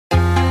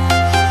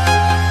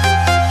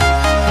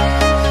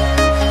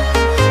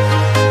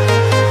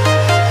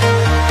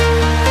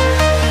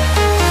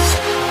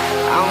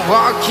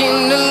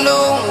walking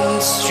alone,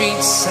 the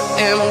streets are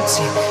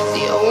empty.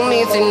 The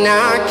only thing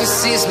I can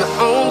see is my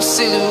own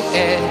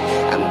silhouette.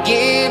 I'm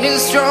getting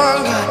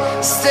stronger,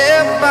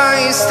 step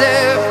by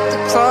step. The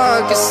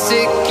clock is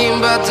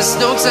ticking, but there's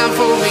no time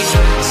for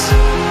regrets.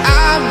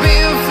 I've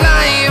been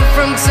flying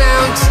from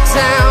town to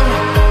town,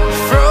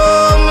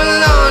 from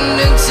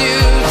London to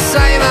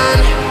Taiwan.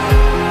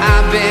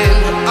 I've been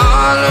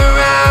all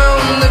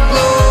around the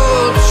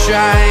globe,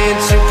 trying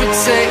to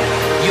protect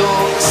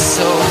your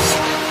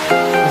soul.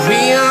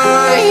 We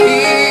are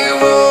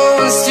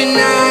heroes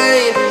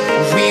tonight.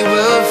 We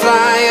will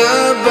fly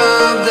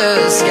above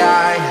the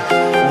sky.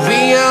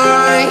 We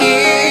are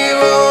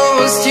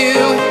heroes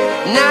tonight.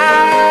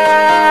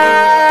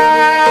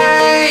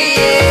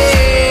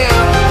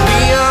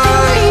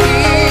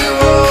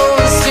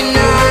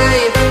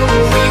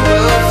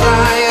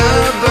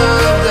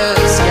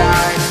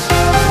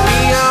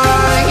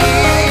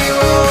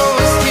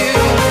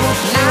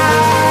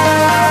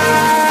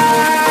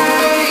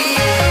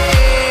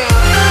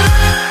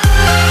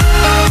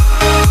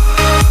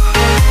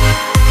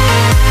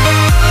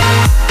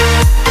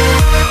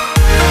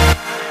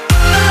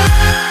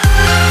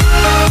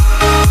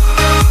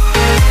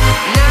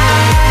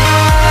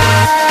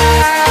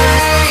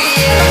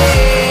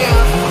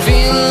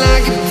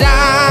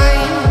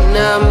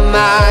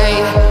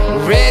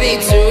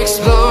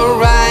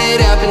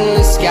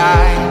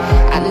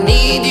 I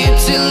need you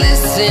to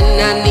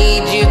listen.